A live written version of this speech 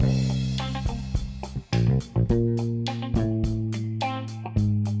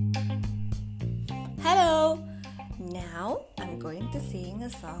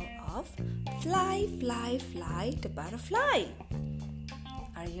Fly, fly, fly the butterfly.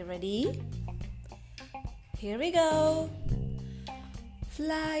 Are you ready? Here we go.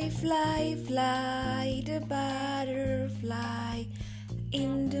 Fly, fly, fly the butterfly.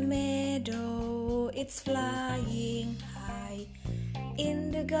 In the meadow it's flying high.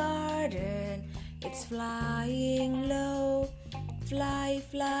 In the garden it's flying low. Fly,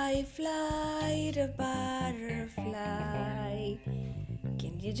 fly, fly the butterfly.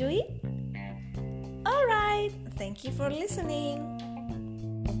 Can you do it? Alright, thank you for listening.